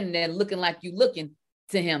are standing there looking like you looking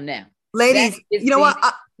to him now. Ladies, you know what?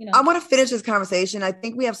 I want to finish this conversation. I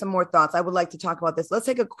think we have some more thoughts. I would like to talk about this. Let's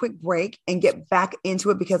take a quick break and get back into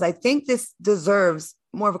it because I think this deserves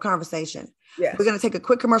more of a conversation. Yes. We're going to take a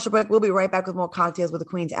quick commercial break. We'll be right back with more Cocktails with the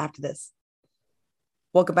Queens after this.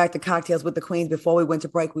 Welcome back to Cocktails with the Queens. Before we went to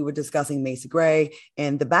break, we were discussing Macy Gray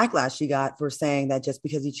and the backlash she got for saying that just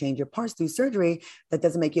because you change your parts through surgery, that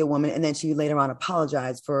doesn't make you a woman. And then she later on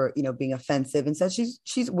apologized for, being offensive and said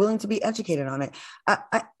she's willing to be educated on it.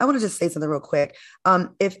 I want to just say something real quick.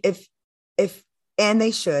 If and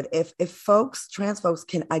they should, if trans folks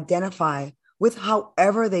can identify with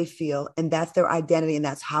however they feel, and that's their identity and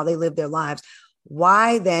that's how they live their lives,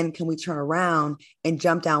 why then can we turn around and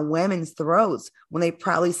jump down women's throats when they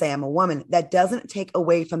proudly say I'm a woman? That doesn't take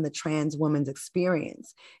away from the trans woman's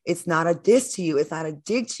experience. It's not a diss to you. It's not a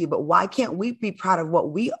dig to you, but why can't we be proud of what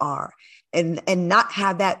we are and not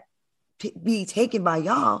have that be taken by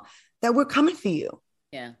y'all that we're coming for you?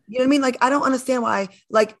 Yeah. You know what I mean? Like, I don't understand why,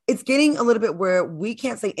 like, it's getting a little bit where we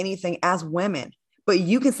can't say anything as women, but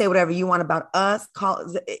you can say whatever you want about us.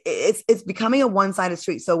 It's becoming a one-sided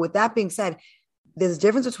street. So with that being said, there's a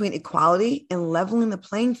difference between equality and leveling the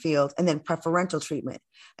playing field and then preferential treatment.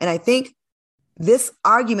 And I think this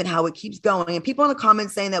argument, how it keeps going, and people in the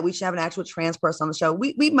comments saying that we should have an actual trans person on the show.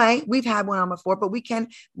 We've had one on before, but we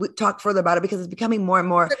talk further about it because it's becoming more and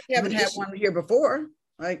more. We haven't had one here before.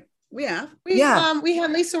 Like we have. We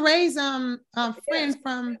had Lisa Ray's friend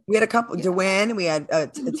from. We had a couple. Dwayne. We had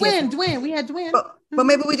Dwayne. We had Dwayne. But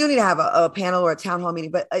maybe we do need to have a panel or a town hall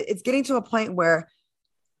meeting. But it's getting to a point where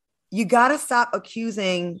you got to stop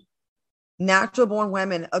accusing natural born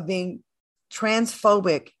women of being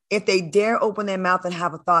transphobic if they dare open their mouth and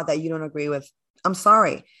have a thought that you don't agree with. I'm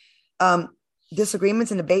sorry.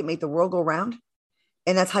 Disagreements and debate make the world go round.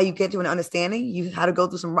 And that's how you get to an understanding. You had to go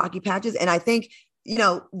through some rocky patches. And I think,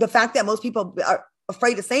 the fact that most people are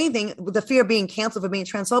afraid to say anything with the fear of being canceled for being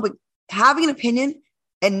transphobic, having an opinion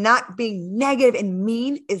and not being negative and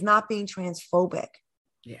mean is not being transphobic.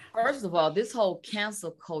 Yeah. First of all, this whole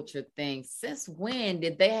cancel culture thing, since when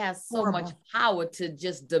did they have so much power to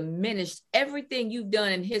just diminish everything you've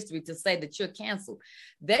done in history to say that you're canceled?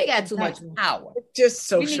 They got too much power. It's just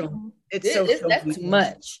social. That's too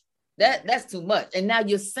much. That's too much. And now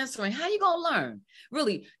you're censoring. How you gonna learn?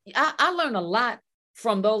 Really, I learned a lot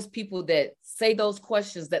from those people that say those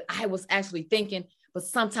questions that I was actually thinking, but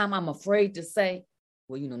sometimes I'm afraid to say,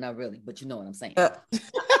 well, not really, but you know what I'm saying. Right.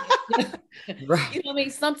 You know what I mean?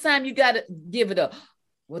 Sometimes you got to give it up.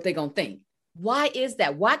 What they going to think? Why is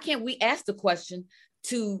that? Why can't we ask the question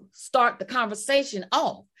to start the conversation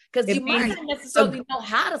off? Because you might not necessarily know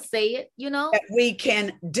how to say it, That we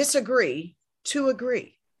can disagree to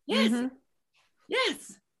agree. Yes. Mm-hmm.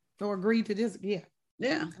 Yes. Or agree to this. Yeah.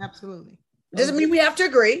 Yeah. Absolutely. Doesn't mean we have to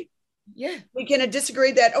agree. Yeah. We can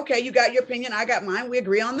disagree that, okay, you got your opinion, I got mine. We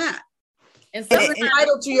agree on that. And so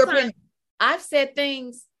entitled to your opinion. I've said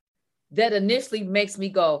things that initially makes me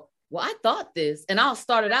go, well, I thought this. And I'll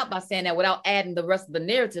start it out by saying that without adding the rest of the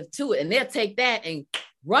narrative to it. And they'll take that and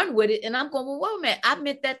run with it. And I'm going, well, wait a minute. I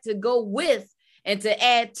meant that to go with and to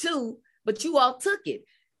add to, but you all took it.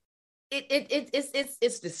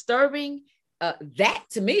 It's disturbing. That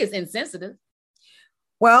to me is insensitive.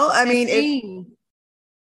 Well, I mean,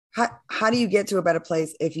 how do you get to a better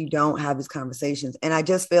place if you don't have these conversations? And I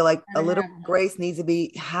just feel like a little grace needs to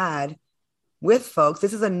be had with folks.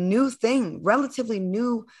 This is a new thing, relatively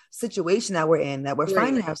new situation that we're in, that we're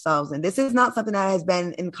finding ourselves in. This is not something that has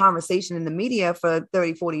been in conversation in the media for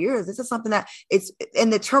 30, 40 years. This is something that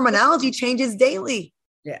and the terminology changes daily.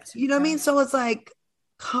 Yes. You know what I mean? So it's like,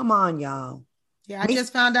 come on, y'all. Yeah, I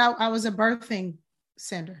just found out I was a birthing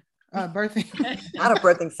center. Not a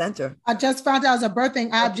birthing center. I just found out I was a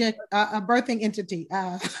birthing object, a birthing entity.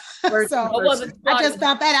 I just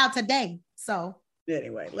found that out today. So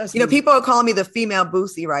anyway, people are calling me the female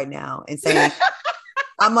Boosie right now and saying,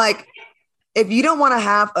 I'm like, if you don't want to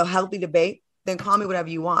have a healthy debate, then call me whatever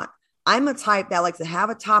you want. I'm a type that likes to have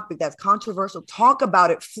a topic that's controversial, talk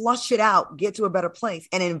about it, flush it out, get to a better place,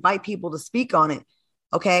 and invite people to speak on it.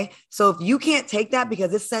 Okay. So if you can't take that,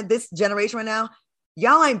 because this generation right now,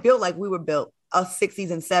 y'all ain't built like we were built, us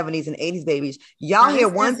 60s and 70s and 80s babies. Y'all hear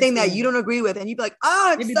one thing that you don't agree with and you be like,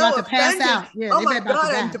 oh, I'm so offended. Oh my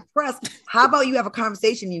God, I'm depressed. How about you have a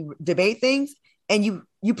conversation, you debate things and you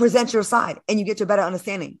present your side and you get to a better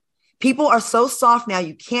understanding. People are so soft now,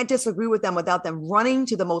 you can't disagree with them without them running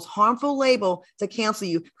to the most harmful label to cancel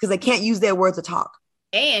you because they can't use their words to talk.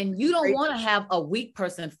 And you don't want to have a weak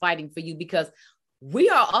person fighting for you because we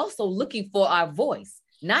are also looking for our voice.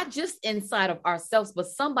 not just inside of ourselves, but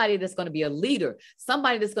somebody that's going to be a leader,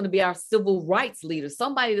 somebody that's going to be our civil rights leader,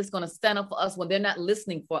 somebody that's going to stand up for us when they're not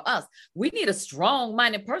listening for us. We need a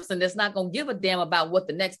strong-minded person that's not going to give a damn about what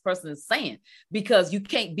the next person is saying, because you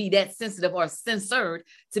can't be that sensitive or censored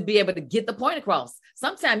to be able to get the point across.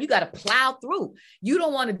 Sometimes you got to plow through. You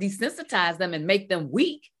don't want to desensitize them and make them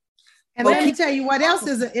weak. And let me tell you what else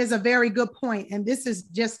is a very good point. And this is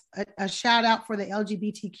just a shout out for the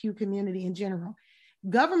LGBTQ community in general.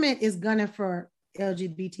 Government is gunning for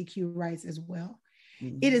LGBTQ rights as well.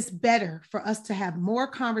 Mm-hmm. It is better for us to have more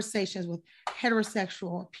conversations with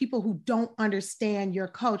heterosexual or people who don't understand your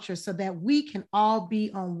culture, so that we can all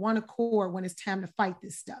be on one accord when it's time to fight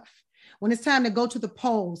this stuff. When it's time to go to the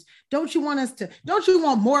polls, don't you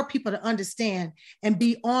want more people to understand and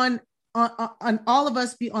be on all of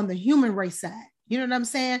us be on the human race side? You know what I'm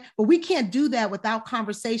saying? But we can't do that without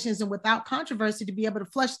conversations and without controversy to be able to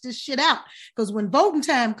flush this shit out. Because when voting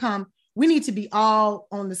time comes, we need to be all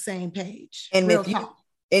on the same page. And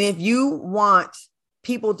if you want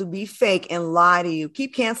people to be fake and lie to you,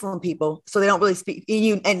 keep canceling people so they don't really speak.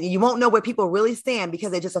 And you won't know where people really stand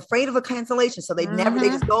because they're just afraid of a cancellation. So they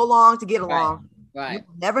just go along to get along. Right.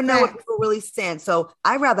 You never know where people really stand. So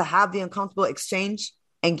I'd rather have the uncomfortable exchange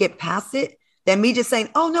and get past it than me just saying,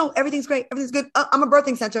 oh no, everything's great. Everything's good. I'm a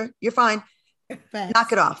birthing center. You're fine. Facts.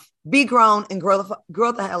 Knock it off. Be grown and grow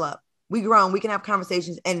the hell up. We grown. We can have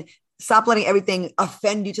conversations and stop letting everything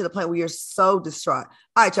offend you to the point where you're so distraught.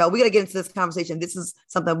 All right, y'all, we got to get into this conversation. This is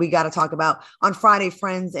something we got to talk about. On Friday,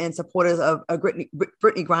 friends and supporters of Brittney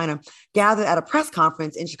Griner gathered at a press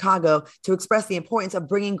conference in Chicago to express the importance of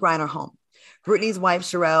bringing Griner home. Brittney's wife,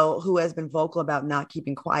 Sherelle, who has been vocal about not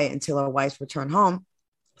keeping quiet until her wife's return home,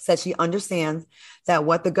 said she understands that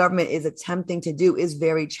what the government is attempting to do is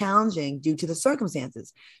very challenging due to the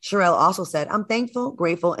circumstances. Sherelle also said, I'm thankful,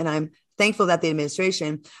 grateful, and I'm thankful that the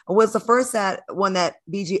administration was the first one that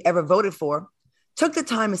BG ever voted for, took the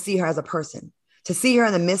time to see her as a person, to see her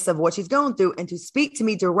in the midst of what she's going through, and to speak to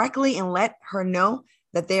me directly and let her know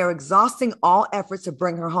that they are exhausting all efforts to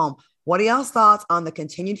bring her home. What are y'all's thoughts on the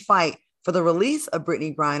continued fight for the release of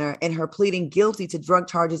Brittney Griner and her pleading guilty to drug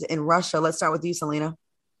charges in Russia? Let's start with you, Selena.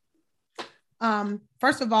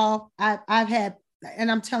 First of all, I've had,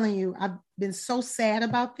 and I'm telling you, I've been so sad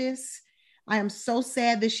about this. I am so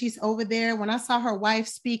sad that she's over there. When I saw her wife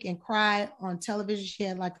speak and cry on television, she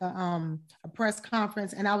had like a press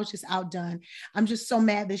conference, and I was just outdone. I'm just so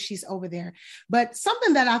mad that she's over there. But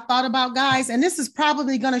something that I thought about, guys, and this is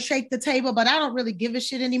probably going to shake the table, but I don't really give a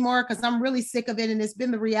shit anymore because I'm really sick of it. And it's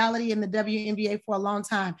been the reality in the WNBA for a long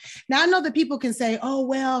time. Now, I know that people can say, oh,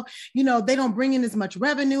 well, they don't bring in as much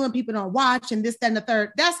revenue and people don't watch and this, that, and the third.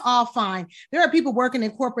 That's all fine. There are people working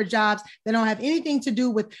in corporate jobs that don't have anything to do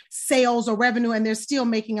with sales or revenue, and they're still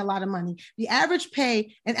making a lot of money. The average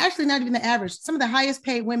pay, and actually not even the average, some of the highest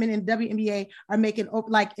paid women in WNBA are making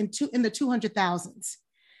like in the 200,000s.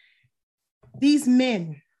 These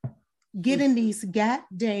men getting these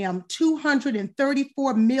goddamn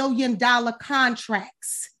 $234 million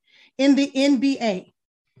contracts in the NBA.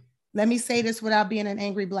 Let me say this without being an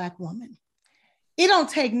angry Black woman. It don't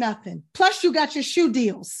take nothing. Plus you got your shoe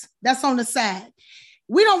deals. That's on the side.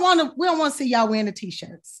 We don't want to see y'all wearing the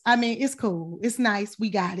t-shirts. I mean, it's cool. It's nice. We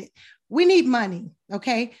got it. We need money.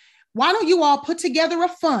 Okay. Why don't you all put together a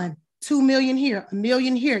fund? 2 million here, 1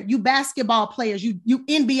 million here. You basketball players, you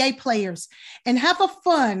NBA players, and have a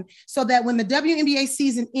fund so that when the WNBA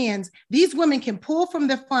season ends, these women can pull from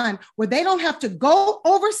the fund where they don't have to go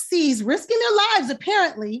overseas, risking their lives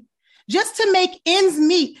apparently, just to make ends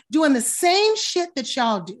meet, doing the same shit that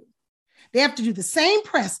y'all do. They have to do the same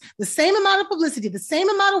press, the same amount of publicity, the same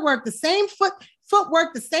amount of work, the same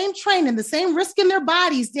footwork, the same training, the same risking their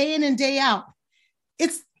bodies day in and day out.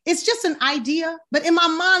 It's just an idea. But in my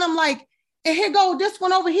mind, I'm like, and here go this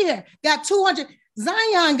one over here.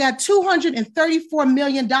 Zion got $234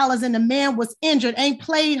 million and the man was injured, ain't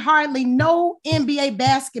played hardly no NBA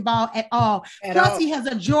basketball at all. Plus he has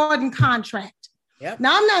a Jordan contract. Yep.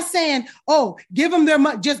 Now, I'm not saying, oh, give them their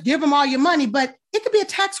money, just give them all your money, but it could be a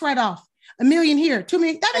tax write-off. 1 million here, 2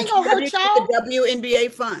 million. That ain't gonna hurt y'all. The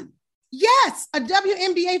WNBA fund. Yes, a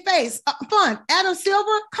WNBA fund. Adam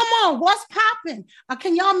Silver, come on, what's popping?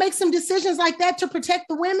 Can y'all make some decisions like that to protect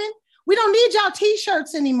the women? We don't need y'all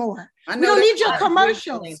t-shirts anymore. We don't need your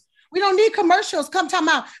commercials. We don't need commercials. Come talking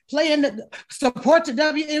about support the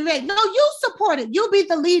WNBA. No, you support it. You be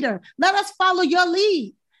the leader. Let us follow your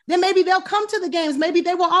lead. Then maybe they'll come to the games. Maybe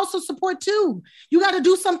they will also support too. You got to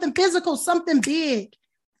do something physical, something big.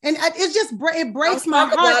 And it's just, it breaks my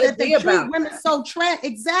heart that they treat women so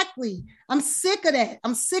exactly. I'm sick of that.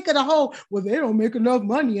 I'm sick of the whole, well, they don't make enough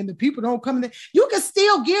money and the people don't come in. You can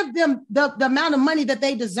still give them the amount of money that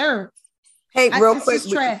they deserve. Hey, real quick,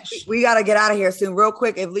 we got to get out of here soon. Real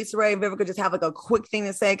quick, if Lisa Ray and Vivica could just have like a quick thing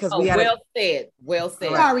to say, because we had well said.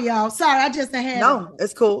 Sorry, y'all. Sorry, I just had. No,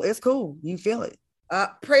 it's cool. It's cool. You feel it.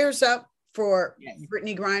 Prayers up for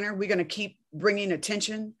Brittney Griner. We're going to keep bringing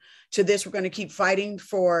attention to this. We're going to keep fighting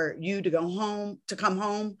for you to come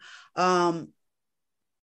home.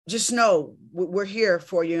 Just know we're here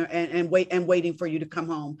for you and waiting for you to come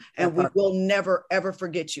home. And we will never, ever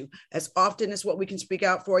forget you. As often as what we can speak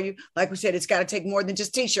out for you. Like we said, it's got to take more than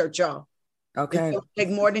just T-shirts, y'all. Okay. Take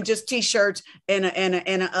more than just T-shirts and an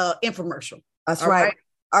infomercial. That's right.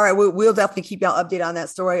 All right. We'll definitely keep y'all updated on that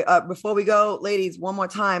story. Before we go, ladies, one more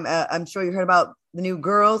time. I'm sure you heard about the new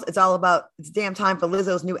Girls. It's damn time for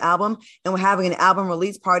Lizzo's new album. And we're having an album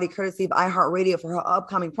release party courtesy of iHeartRadio for her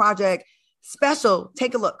upcoming project. Special.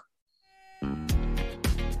 Take a look.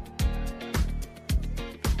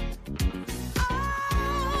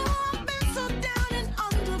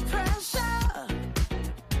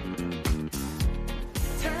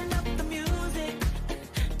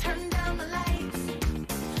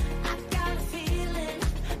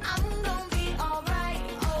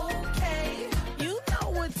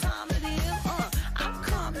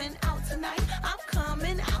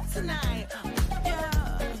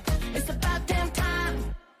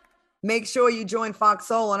 Make sure you join Fox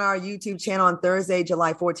Soul on our YouTube channel on Thursday,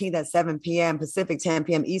 July 14th at 7 p.m. Pacific, 10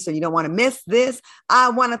 p.m. Eastern. You don't want to miss this. I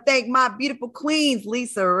want to thank my beautiful queens,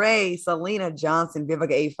 Lisa Ray, Selena Johnson,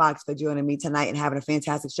 Vivica A. Fox, for joining me tonight and having a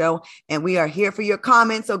fantastic show. And we are here for your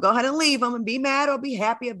comments. So go ahead and leave them and be mad or be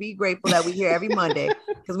happy or be grateful that we're here every Monday,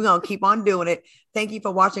 because we're going to keep on doing it. Thank you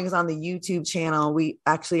for watching us on the YouTube channel. We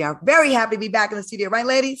actually are very happy to be back in the studio. Right,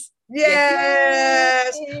 ladies?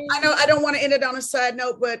 Yes. I know I don't want to end it on a side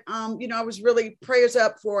note, but I was really prayers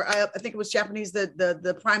up for I think it was Japanese,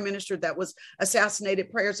 the prime minister that was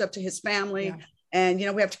assassinated. Prayers up to his family. Yeah. And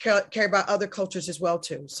we have to care about other cultures as well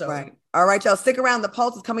too. So right. All right, y'all, stick around. The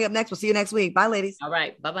Pulse is coming up next. We'll see you next week. Bye, ladies. All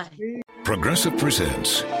right. Bye-bye. Progressive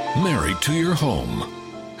presents Married to Your Home.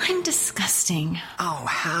 I'm disgusting. Oh,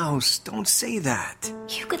 House, don't say that.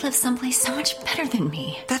 You could live someplace so much better than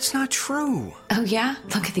me. That's not true. Oh, yeah?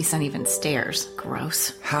 Look at these uneven stairs.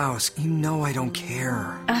 Gross. House, you know I don't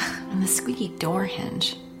care. Ugh, and the squeaky door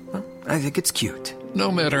hinge. Well, I think it's cute.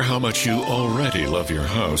 No matter how much you already love your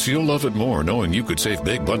house, you'll love it more knowing you could save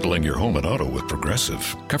big bundling your home and auto with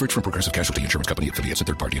Progressive. Coverage from Progressive Casualty Insurance Company, affiliates, and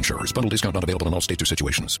third-party insurers. Bundle discount not available in all states or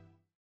situations.